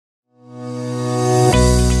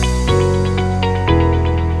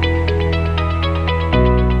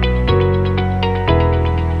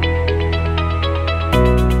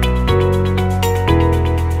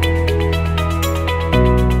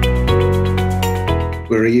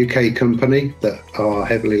We're a UK company that are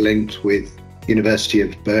heavily linked with University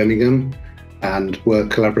of Birmingham and work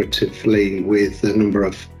collaboratively with a number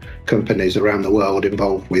of companies around the world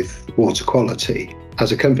involved with water quality.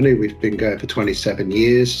 As a company, we've been going for 27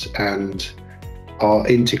 years and are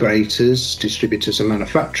integrators, distributors and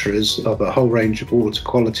manufacturers of a whole range of water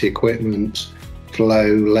quality equipment,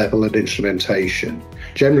 flow, level and instrumentation.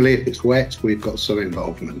 Generally, if it's wet, we've got some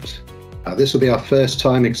involvement. This will be our first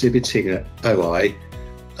time exhibiting at OI.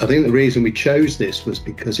 I think the reason we chose this was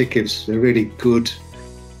because it gives a really good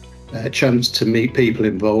chance to meet people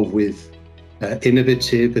involved with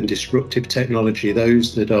innovative and disruptive technology,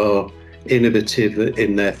 those that are innovative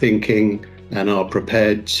in their thinking and are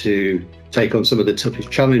prepared to take on some of the toughest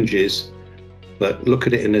challenges, but look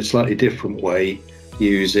at it in a slightly different way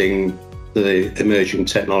using the emerging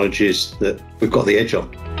technologies that we've got the edge on.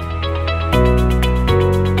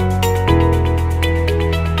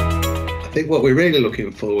 I think what we're really looking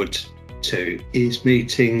forward to is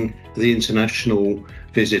meeting the international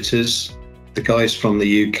visitors, the guys from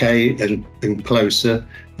the UK and closer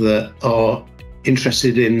that are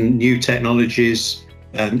interested in new technologies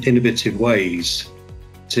and innovative ways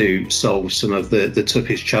to solve some of the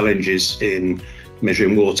toughest challenges in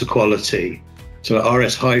measuring water quality. So at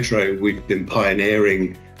RS Hydro, we've been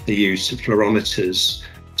pioneering the use of fluorometers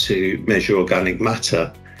to measure organic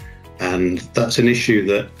matter. And that's an issue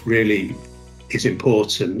that really is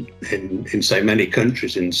important in so many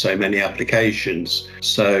countries, in so many applications.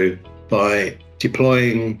 So by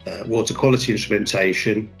deploying water quality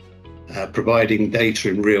instrumentation, providing data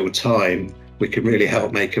in real time, we can really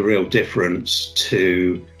help make a real difference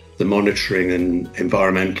to the monitoring and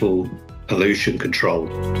environmental pollution control.